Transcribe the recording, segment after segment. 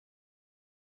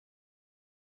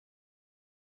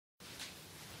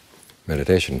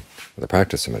meditation, the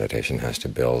practice of meditation, has to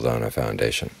build on a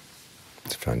foundation.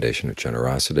 It's a foundation of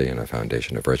generosity and a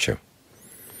foundation of virtue.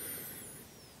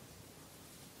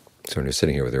 So when you're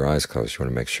sitting here with your eyes closed, you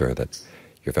want to make sure that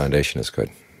your foundation is good.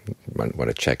 You want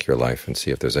to check your life and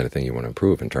see if there's anything you want to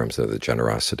improve in terms of the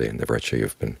generosity and the virtue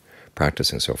you've been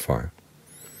practicing so far.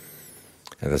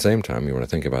 At the same time, you want to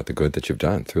think about the good that you've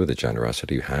done through the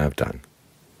generosity you have done,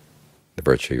 the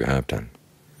virtue you have done.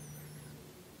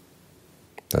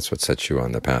 That's what sets you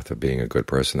on the path of being a good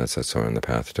person. That sets you on the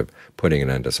path to putting an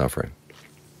end to suffering.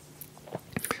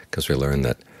 Because we learn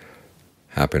that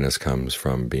happiness comes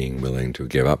from being willing to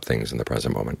give up things in the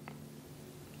present moment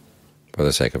for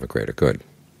the sake of a greater good.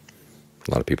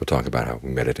 A lot of people talk about how we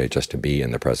meditate just to be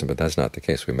in the present, but that's not the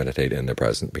case. We meditate in the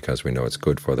present because we know it's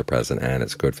good for the present and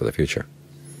it's good for the future.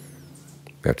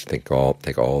 We have to take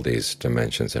all these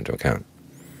dimensions into account.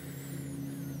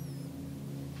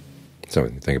 So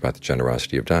when you think about the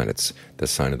generosity you've done, it's the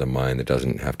sign of the mind that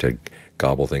doesn't have to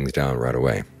gobble things down right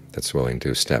away, that's willing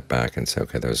to step back and say,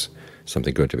 okay, there's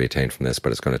something good to be attained from this,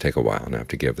 but it's going to take a while, and I have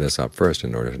to give this up first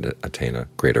in order to attain a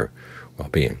greater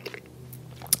well-being.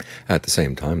 At the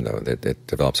same time, though, it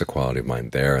develops a quality of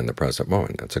mind there in the present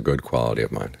moment. That's a good quality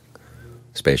of mind,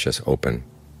 spacious, open,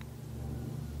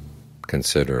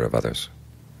 considerate of others.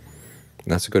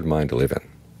 And that's a good mind to live in.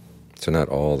 So not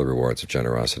all the rewards of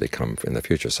generosity come in the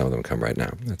future. Some of them come right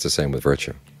now. It's the same with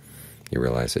virtue. You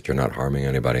realize that you're not harming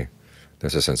anybody.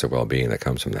 There's a sense of well-being that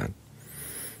comes from that.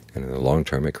 And in the long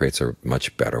term, it creates a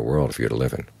much better world for you to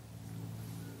live in.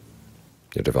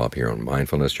 You're developing your own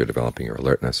mindfulness. You're developing your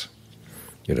alertness.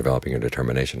 You're developing your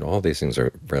determination. All these things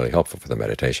are really helpful for the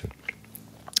meditation.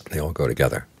 They all go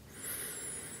together.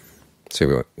 So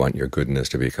you want your goodness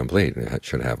to be complete. It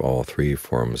should have all three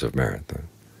forms of merit: the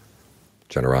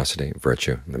generosity,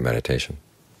 virtue, and the meditation.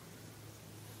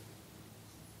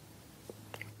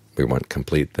 We want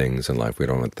complete things in life. We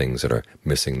don't want things that are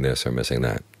missing this or missing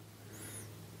that.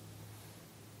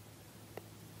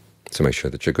 So make sure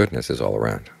that your goodness is all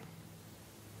around.